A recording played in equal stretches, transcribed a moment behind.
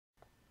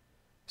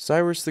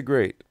Cyrus the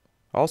Great,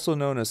 also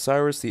known as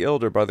Cyrus the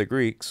Elder by the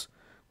Greeks,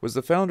 was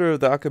the founder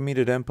of the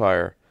Achaemenid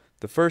Empire,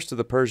 the first of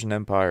the Persian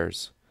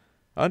empires.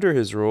 Under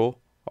his rule,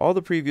 all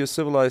the previous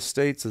civilized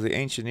states of the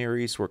ancient Near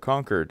East were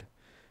conquered.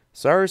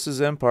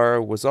 Cyrus's empire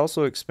was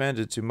also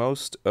expanded to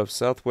most of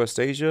Southwest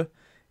Asia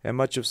and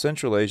much of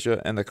Central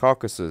Asia and the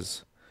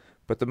Caucasus.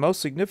 But the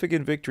most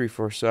significant victory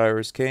for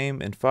Cyrus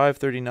came in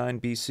 539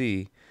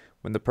 BC,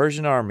 when the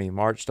Persian army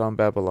marched on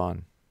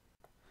Babylon.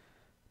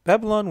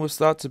 Babylon was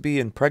thought to be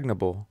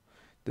impregnable.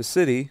 The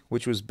city,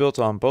 which was built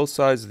on both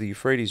sides of the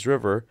Euphrates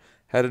River,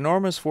 had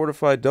enormous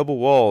fortified double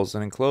walls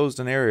and enclosed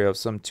an area of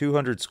some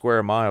 200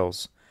 square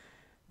miles.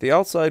 The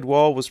outside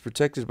wall was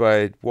protected by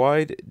a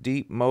wide,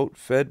 deep moat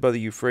fed by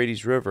the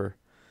Euphrates River.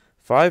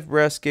 5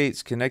 brass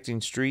gates connecting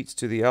streets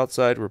to the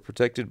outside were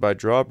protected by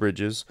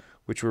drawbridges,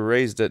 which were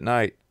raised at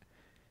night.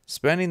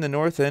 Spanning the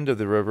north end of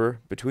the river,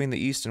 between the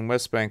east and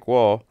west bank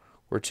wall,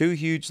 were 2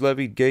 huge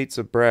levied gates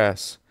of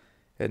brass.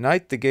 At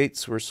night the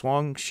gates were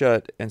swung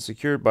shut and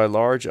secured by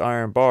large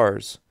iron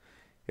bars.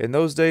 In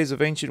those days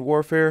of ancient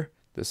warfare,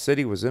 the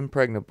city was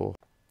impregnable.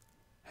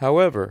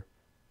 However,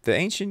 the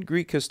ancient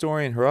Greek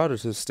historian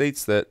Herodotus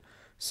states that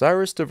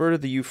Cyrus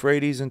diverted the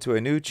Euphrates into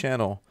a new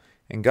channel,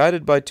 and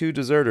guided by 2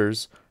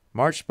 deserters,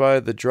 marched by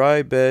the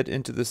dry bed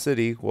into the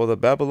city while the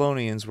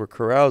Babylonians were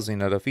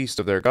carousing at a feast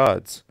of their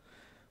gods.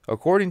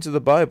 According to the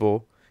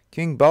Bible,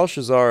 King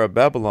Belshazzar of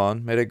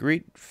Babylon made a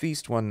great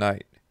feast one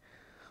night.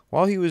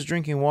 While he was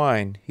drinking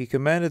wine, he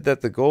commanded that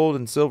the gold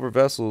and silver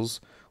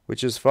vessels which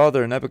his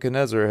father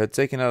Nebuchadnezzar had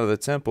taken out of the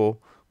temple,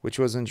 which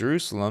was in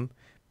Jerusalem,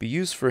 be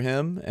used for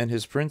him and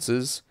his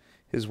princes,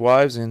 his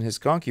wives, and his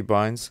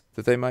concubines,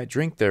 that they might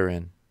drink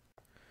therein.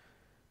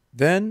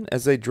 Then,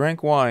 as they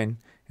drank wine,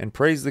 and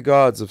praised the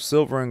gods of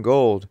silver and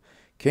gold,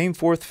 came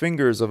forth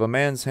fingers of a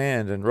man's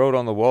hand, and wrote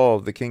on the wall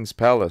of the king's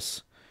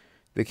palace.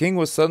 The king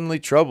was suddenly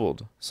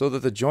troubled, so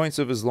that the joints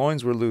of his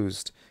loins were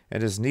loosed,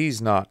 and his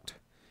knees knocked.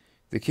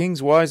 The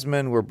king's wise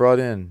men were brought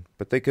in,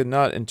 but they could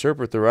not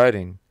interpret the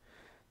writing.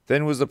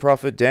 Then was the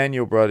prophet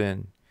Daniel brought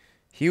in.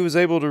 He was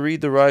able to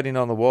read the writing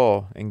on the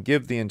wall, and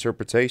give the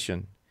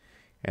interpretation.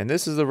 And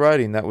this is the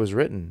writing that was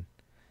written.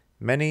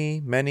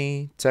 Mene,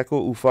 Mene,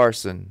 Tekel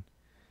Upharsin.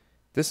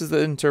 This is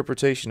the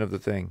interpretation of the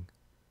thing.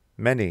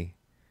 Mene,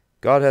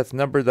 God hath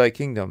numbered thy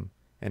kingdom,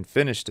 and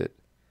finished it.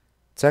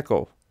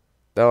 Tekel,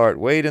 thou art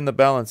weighed in the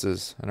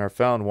balances, and art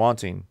found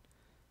wanting.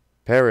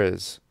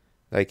 Peres,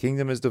 thy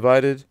kingdom is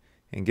divided,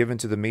 and given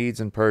to the Medes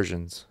and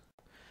Persians.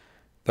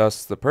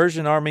 Thus the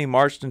Persian army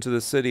marched into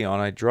the city on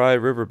a dry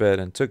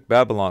riverbed and took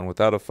Babylon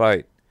without a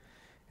fight.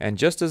 And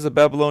just as the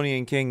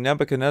Babylonian king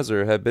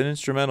Nebuchadnezzar had been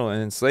instrumental in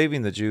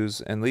enslaving the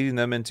Jews and leading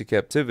them into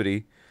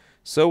captivity,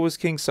 so was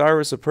King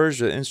Cyrus of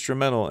Persia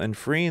instrumental in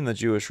freeing the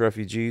Jewish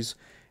refugees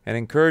and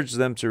encouraged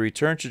them to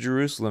return to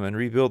Jerusalem and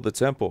rebuild the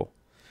temple.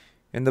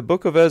 In the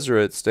book of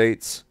Ezra it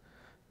states,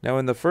 Now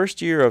in the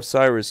first year of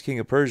Cyrus king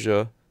of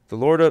Persia, the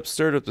Lord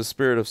stirred up the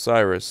spirit of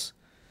Cyrus,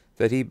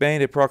 that he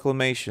made a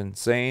proclamation,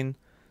 saying,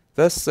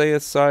 Thus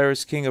saith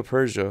Cyrus king of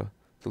Persia,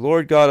 The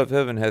Lord God of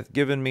heaven hath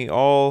given me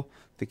all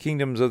the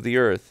kingdoms of the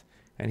earth,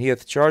 and he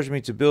hath charged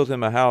me to build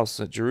him a house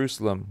at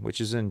Jerusalem,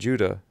 which is in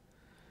Judah.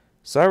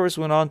 Cyrus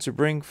went on to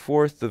bring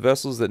forth the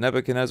vessels that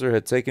Nebuchadnezzar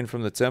had taken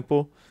from the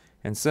temple,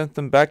 and sent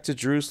them back to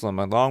Jerusalem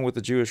along with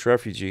the Jewish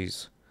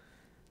refugees.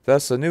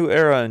 Thus a new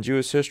era in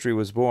Jewish history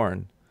was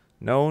born,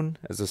 known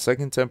as the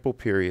Second Temple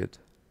period.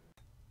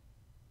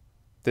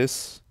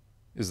 This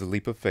is the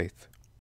Leap of Faith.